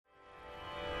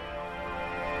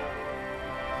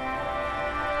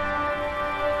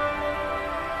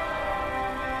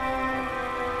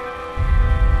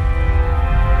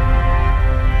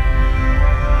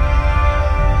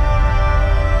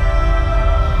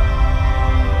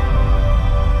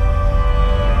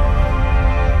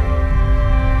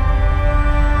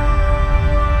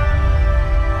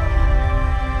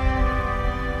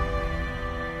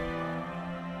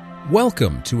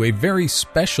Welcome to a very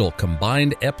special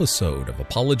combined episode of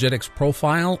Apologetics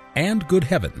Profile and Good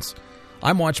Heavens.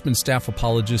 I'm Watchman Staff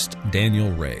Apologist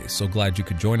Daniel Ray. So glad you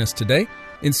could join us today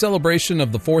in celebration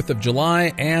of the 4th of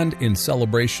July and in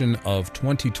celebration of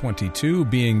 2022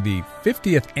 being the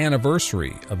 50th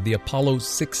anniversary of the Apollo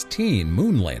 16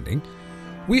 moon landing.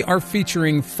 We are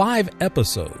featuring 5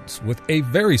 episodes with a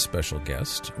very special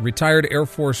guest, retired Air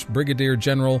Force Brigadier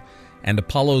General and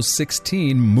Apollo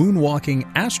 16 moonwalking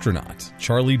astronaut,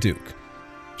 Charlie Duke.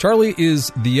 Charlie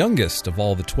is the youngest of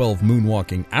all the 12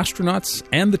 moonwalking astronauts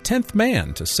and the 10th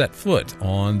man to set foot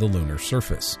on the lunar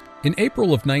surface. In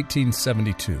April of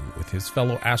 1972, with his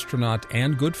fellow astronaut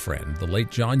and good friend, the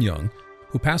late John Young,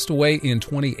 who passed away in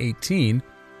 2018,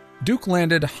 Duke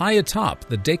landed high atop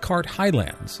the Descartes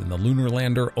Highlands in the lunar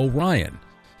lander Orion.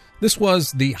 This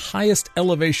was the highest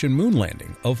elevation moon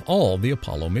landing of all the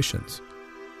Apollo missions.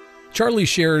 Charlie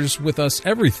shares with us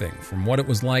everything from what it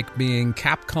was like being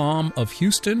Capcom of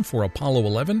Houston for Apollo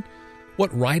 11,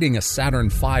 what riding a Saturn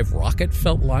V rocket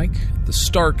felt like, the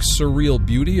stark, surreal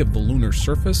beauty of the lunar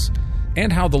surface,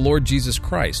 and how the Lord Jesus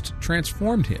Christ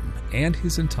transformed him and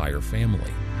his entire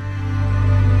family.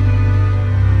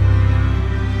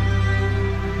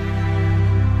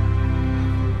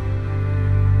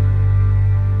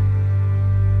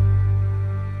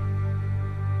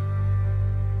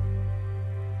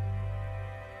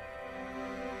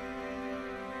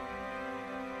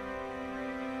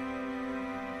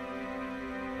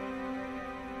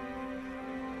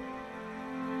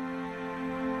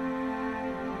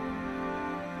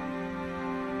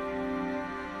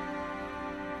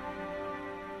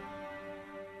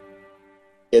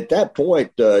 At that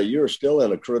point, you're still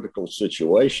in a critical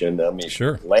situation. I mean,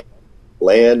 sure.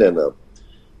 land and a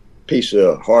piece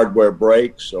of hardware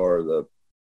breaks, or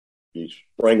you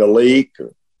spring a leak,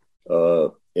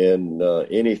 in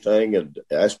anything, and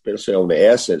especially on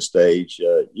the ascent stage,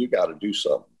 you got to do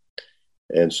something.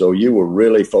 And so you were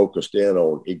really focused in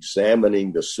on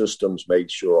examining the systems, made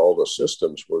sure all the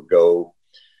systems would go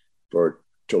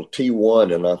till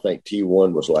T1, and I think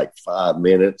T1 was like 5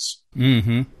 minutes.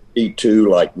 Mm-hmm. T2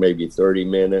 like maybe 30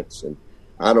 minutes, and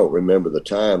I don't remember the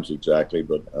times exactly,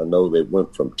 but I know they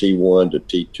went from T1 to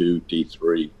T2,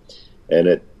 T3, and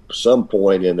at some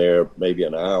point in there, maybe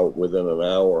within an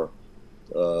hour,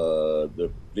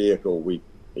 we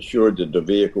assured that the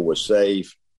vehicle was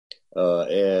safe,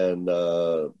 and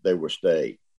they were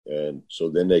staying, and so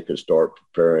then they could start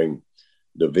preparing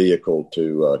the vehicle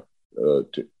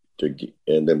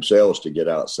and themselves to get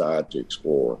outside to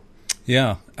explore.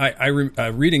 Yeah, I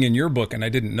reading in your book, and I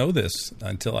didn't know this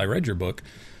until I read your book,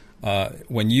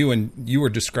 when you were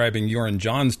describing your and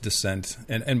John's descent,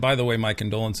 and by the way, my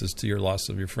condolences to your loss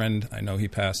of your friend. I know he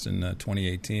passed in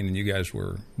 2018, and you guys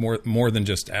were more than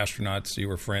just astronauts. You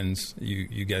were friends.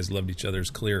 You guys loved each other. It's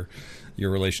clear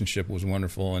your relationship was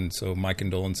wonderful, and so my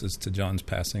condolences to John's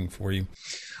passing for you.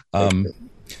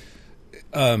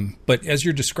 But as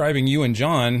you're describing you and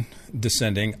John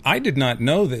descending, I did not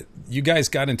know that you guys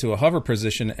got into a hover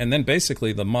position and then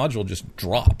basically the module just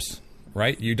drops,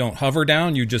 right? You don't hover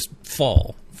down, you just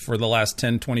fall for the last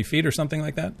 10, 20 feet or something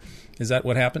like that. Is that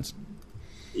what happens?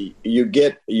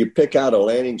 You pick out a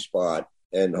landing spot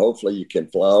and hopefully you can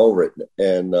fly over it.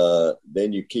 And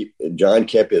then John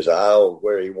kept his eye on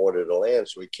where he wanted to land.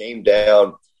 So he came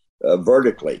down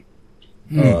vertically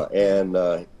and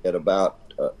at about,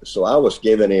 so I was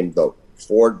giving him the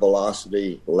forward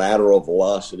velocity, lateral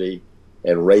velocity,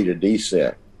 and rate of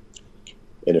descent.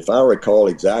 And if I recall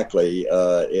exactly,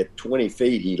 at 20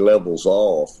 feet, he levels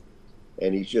off,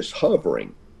 and he's just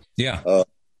hovering. Yeah.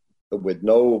 With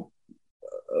no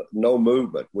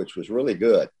movement, which was really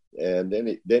good. And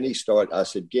then he started. I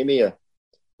said, "Give me a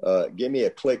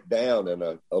click down and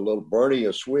a little burning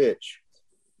a switch.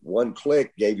 One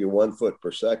click gave you 1 foot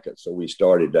per second." So we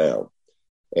started down.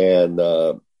 And,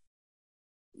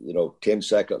 10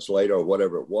 seconds later or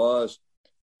whatever it was,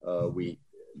 we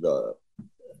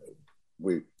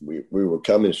were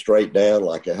coming straight down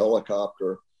like a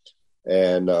helicopter.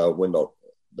 And when the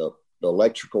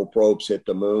electrical probes hit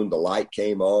the moon, the light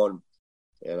came on.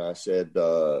 And I said,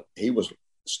 he was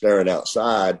staring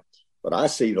outside, but I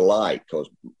see the light because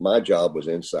my job was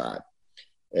inside.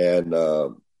 And I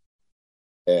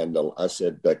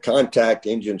said, the contact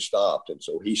engine stopped. And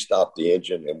so he stopped the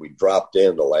engine and we dropped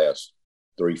in the last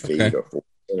 3 feet or 4.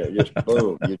 And it just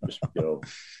boom, and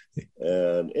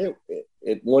it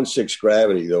 1/6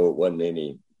 gravity, though it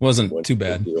wasn't too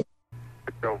bad. Pitch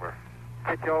over.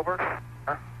 And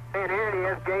here it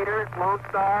is, Gators, Lone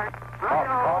Star. Right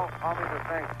on. I'll be the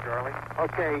thanks, Charlie.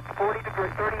 Okay,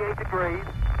 38 degrees.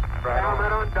 Right.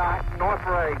 Helmet on dot, north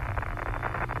ray.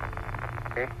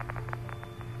 Okay.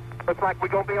 Looks like we're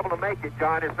going to be able to make it,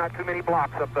 John. There's not too many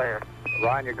blocks up there.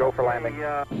 Ryan, you go for landing.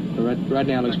 Right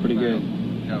now looks pretty good.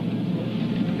 Go,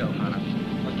 Hannah.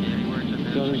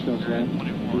 Still flat.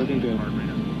 Looking good.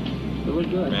 It was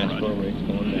good. Match flow rate's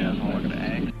going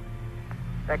down.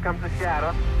 That comes the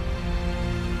shadow.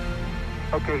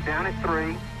 Okay, down at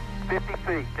 3, 50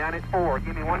 feet. Down at 4.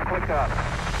 Give me one click up.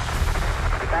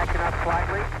 You're backing up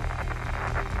slightly.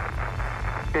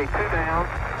 Okay, 2 down.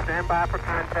 Stand by for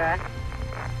contact.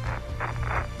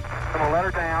 I'm going to let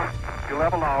her down. You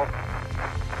level off.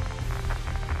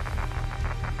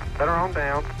 Let her on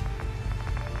down.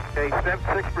 Okay,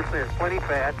 6%. Plenty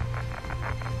fat.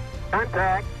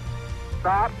 Contact.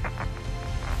 Stop.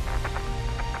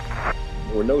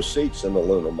 There were no seats in the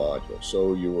lunar module,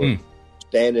 so you were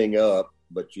standing up,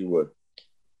 but you were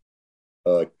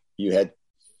you had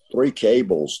 3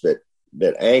 cables that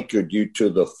anchored you to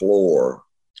the floor,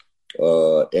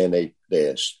 and they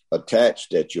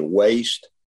attached at your waist,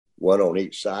 one on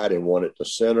each side and one at the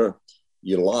center.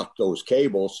 You locked those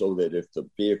cables so that if the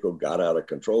vehicle got out of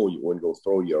control, you wouldn't go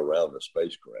throw you around the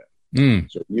spacecraft.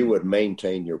 So you would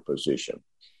maintain your position.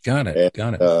 Got it. And,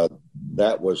 Got it.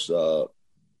 That was,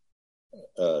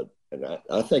 and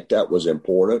I think that was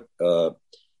important.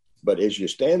 But as you're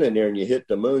standing there and you hit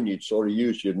the moon, you'd sort of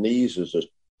use your knees as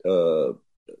a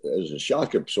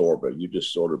shock absorber. You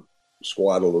just sort of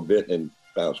squat a little bit and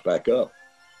bounce back up.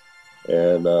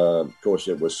 And of course,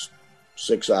 it was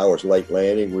 6 hours late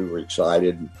landing. We were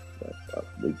excited.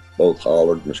 We both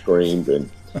hollered and screamed, and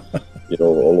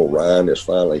old Ryan is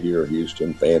finally here,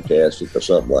 Houston, fantastic, or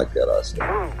something like that. I said,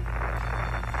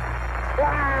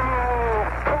 Wow!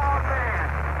 Come on,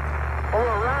 man!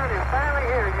 Old Ryan is finally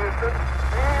here, Houston.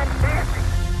 Fantastic!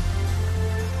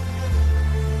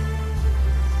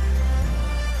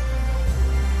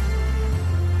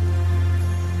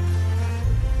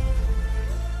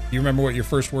 You remember what your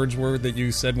first words were that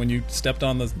you said when you stepped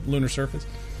on the lunar surface?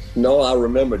 No, I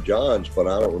remember John's, but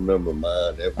I don't remember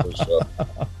mine. It was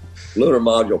lunar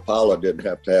module pilot didn't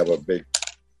have to have a big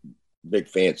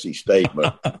fancy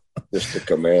statement. Just the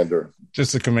commander.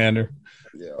 Just the commander.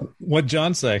 Yeah. What'd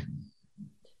John say?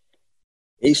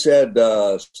 He said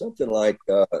something like,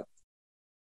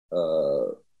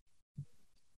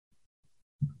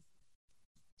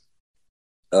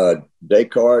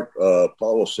 Descartes,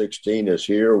 Apollo 16 is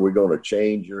here. We're going to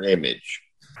change your image.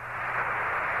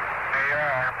 They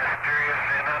are mysterious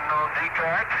and unknown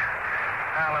Descartes.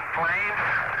 Island Plains.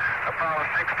 Apollo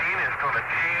 16 is going to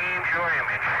change your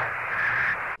image.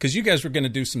 Because you guys were going to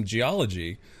do some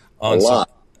geology on A lot.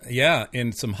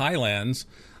 in some highlands.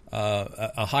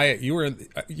 You were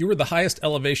the highest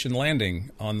elevation landing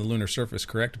on the lunar surface,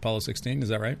 correct? Apollo 16, is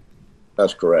that right?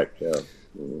 That's correct. Yeah.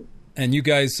 Mm-hmm. And you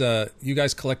guys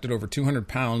collected over 200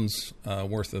 pounds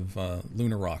worth of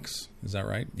lunar rocks. Is that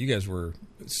right? You guys were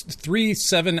 3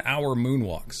 7-hour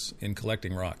moonwalks in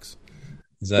collecting rocks.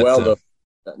 Is that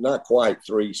not quite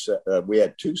 3. We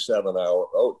had 2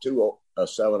 7-hour. Two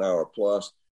 7-hour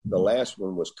plus. The last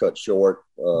one was cut short.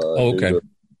 Okay.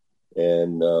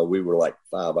 And we were like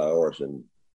 5 hours and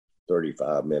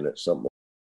 35 minutes, something.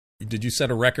 Did you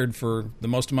set a record for the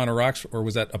most amount of rocks, or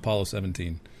was that Apollo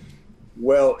 17?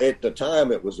 Well, at the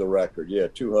time it was a record. Yeah,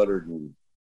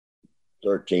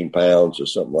 213 pounds or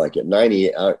something like it.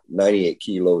 98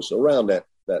 kilos, around that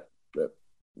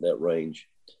range.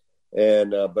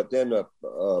 And but then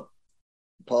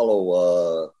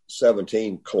Apollo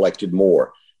 17 collected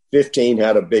more. 15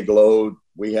 had a big load.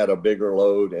 We had a bigger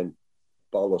load, and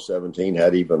Apollo 17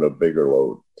 had even a bigger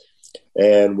load.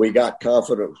 And we got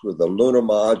confidence with the lunar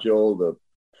module, the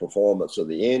performance of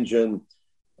the engine.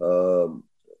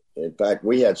 In fact,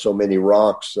 we had so many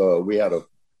rocks. We had a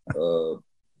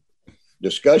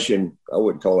discussion. I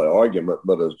wouldn't call it an argument,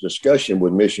 but a discussion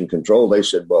with Mission Control. They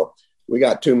said, well, we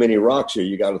got too many rocks here.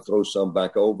 You got to throw some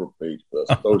back over, Pete.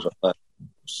 Throw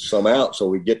some out so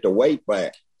we get the weight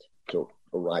back. So,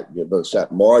 right, give us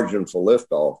that margin for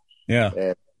liftoff. Yeah.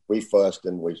 And we fussed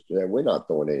and we said, we're not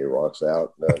throwing any rocks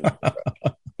out.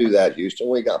 Do that, Houston.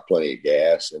 We got plenty of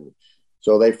gas. And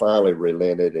so they finally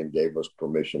relented and gave us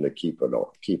permission to keep them on.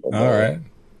 All right.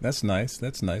 That's nice.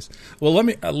 That's nice. Well,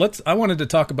 I wanted to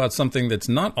talk about something that's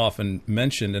not often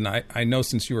mentioned, and I know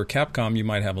since you were Capcom, you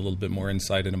might have a little bit more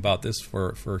insight about this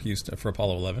for Houston, for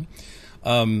Apollo 11.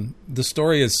 The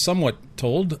story is somewhat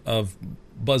told of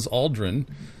Buzz Aldrin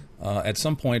at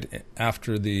some point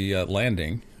after the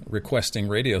landing requesting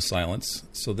radio silence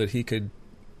so that he could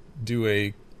do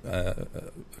a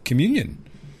communion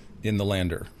in the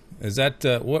lander. Is that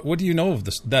what do you know of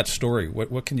that story?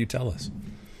 What can you tell us?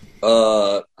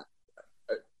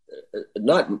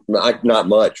 Not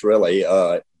much, really.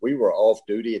 We were off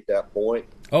duty at that point.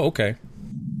 Oh, okay.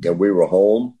 And we were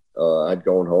home. I'd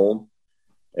gone home,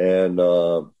 and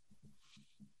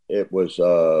it was,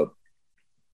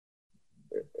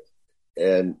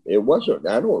 and it wasn't.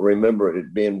 I don't remember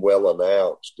it being well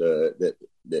announced that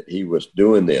he was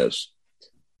doing this,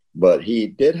 but he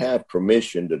did have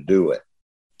permission to do it,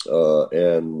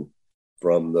 and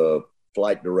from the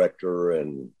flight director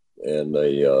and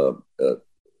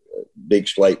Big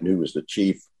Slayton, who was the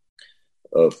chief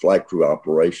of flight crew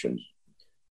operations.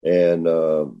 And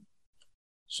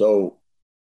so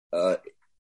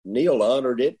Neil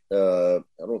honored it. I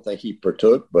don't think he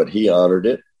partook, but he honored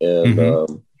it.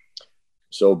 And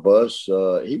so Buzz,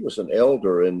 he was an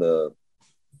elder in the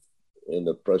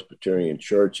Presbyterian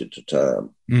Church at the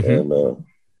time. And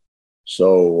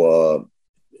so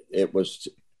it was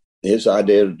his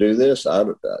idea to do this.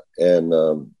 And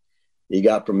he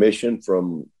got permission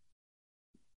from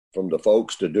the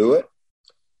folks to do it.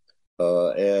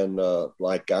 And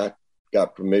I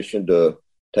got permission to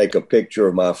take a picture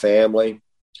of my family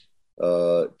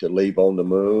to leave on the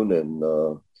moon. And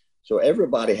so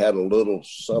everybody had a little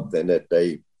something that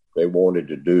they wanted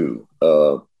to do.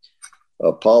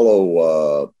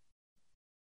 Apollo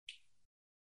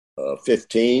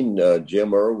 15,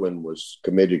 Jim Irwin was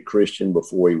committed Christian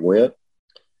before he went.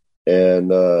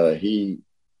 And he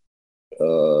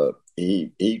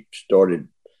started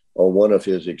on one of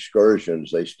his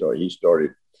excursions. He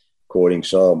started quoting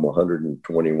Psalm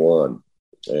 121.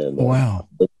 And wow.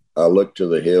 I looked to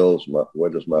the hills. Where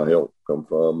does my help come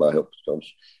from? My help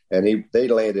comes. And they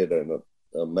landed in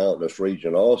a mountainous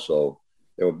region also.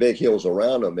 There were big hills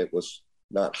around them. It was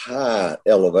not high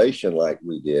elevation like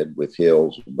we did with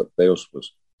hills, but this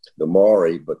was the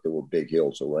Maury, but there were big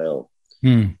hills around.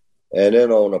 And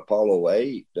then on Apollo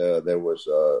 8, there was,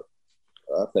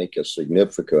 I think, a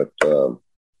significant a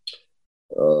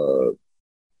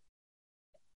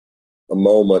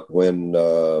moment when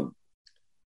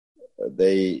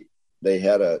they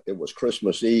had it was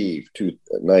Christmas Eve,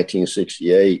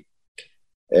 1968,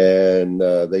 and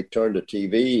they turned the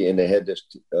TV and they had this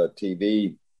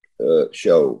TV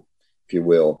show, if you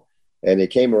will, and they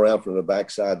came around from the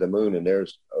backside of the moon, and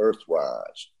there's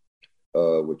Earthrise,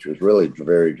 which was really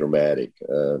very dramatic.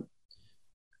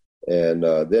 And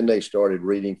then they started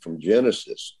reading from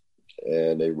Genesis,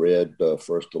 and they read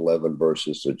first 11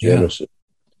 verses of Genesis.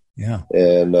 Yeah.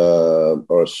 And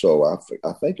or so I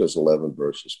think it was 11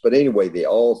 verses, but anyway, they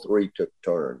all three took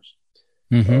turns.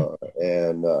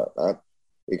 And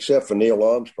except for Neil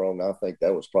Armstrong, I think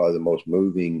that was probably the most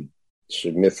moving,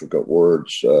 significant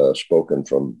words spoken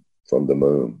from the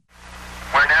moon.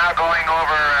 We're now going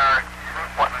over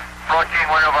approaching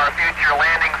one of our future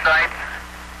landing sites,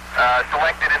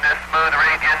 selected in this smooth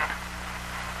region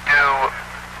to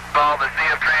call the Sea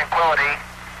of Tranquility.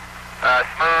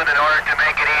 Smooth in order to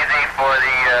make it easy for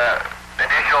the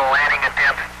initial landing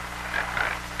attempts,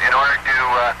 in order to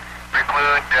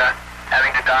preclude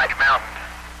having to dodge mountains.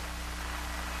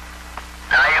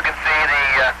 Now you can see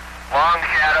the long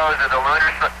shadows of the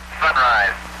lunar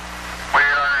sunrise. We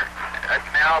are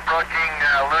now approaching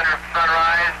lunar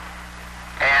sunrise,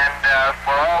 and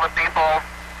for all the people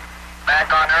back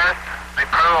on Earth, the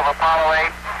crew of Apollo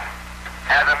 8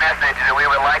 has a message that we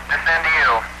would like to send to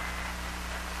you.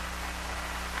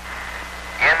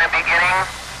 In the beginning,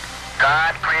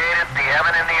 God created the heaven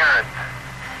and the earth.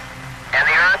 And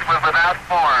the earth was without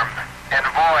form and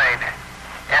void,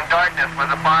 and darkness was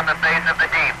upon the face of the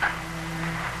deep.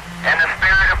 And the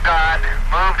Spirit of God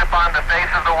moved upon the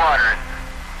face of the waters.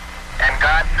 And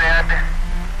God said,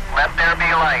 "Let there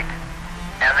be light."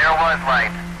 And there was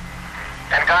light.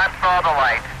 And God saw the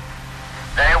light,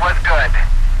 that it was good,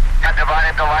 and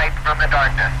divided the light from the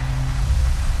darkness.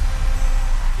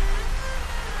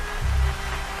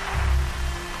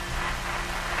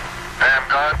 And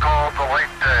God called the light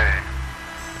day,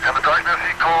 and the darkness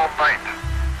he called night,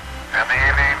 and the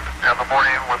evening and the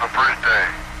morning were the first day.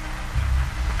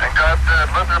 And God said,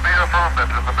 "Let there be a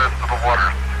firmament in the midst of the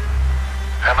waters,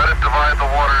 and let it divide the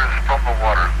waters from the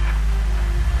waters."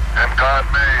 And God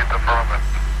made the firmament,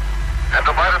 and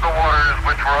divided the waters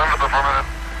which were under the firmament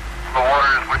from the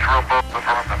waters which were above the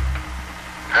firmament.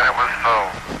 And it was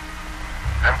so.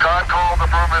 And God called the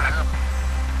firmament heaven,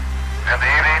 and the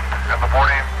evening and the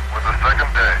morning was the second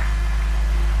day.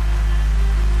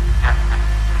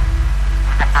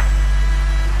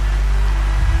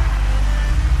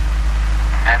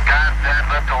 And God said,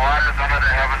 "Let the waters under the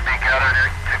heaven be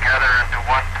gathered together into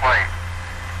one place,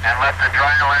 and let the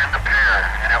dry land appear."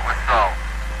 And it was so.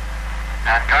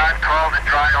 And God called the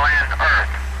dry land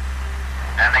earth,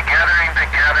 and the gathering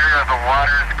together of the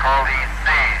waters called he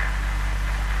seas.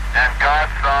 And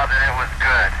God saw that it was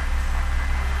good.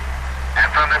 And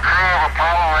from the crew of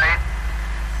Apollo 8,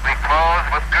 we close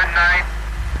with good night,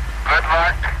 good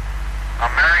luck, a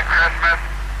Merry Christmas,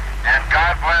 and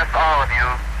God bless all of you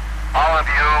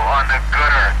on the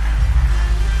good earth.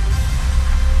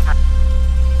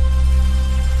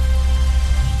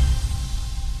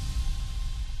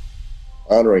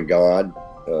 Honoring God.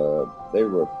 They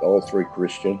were all three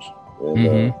Christians,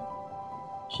 and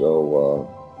so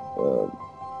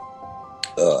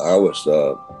I was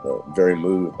very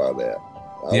moved by that.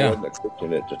 I wasn't a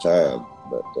Christian at the time,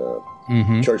 but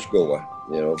churchgoer,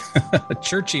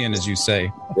 Churchian, as you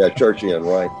say. Yeah, churchian,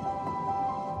 right.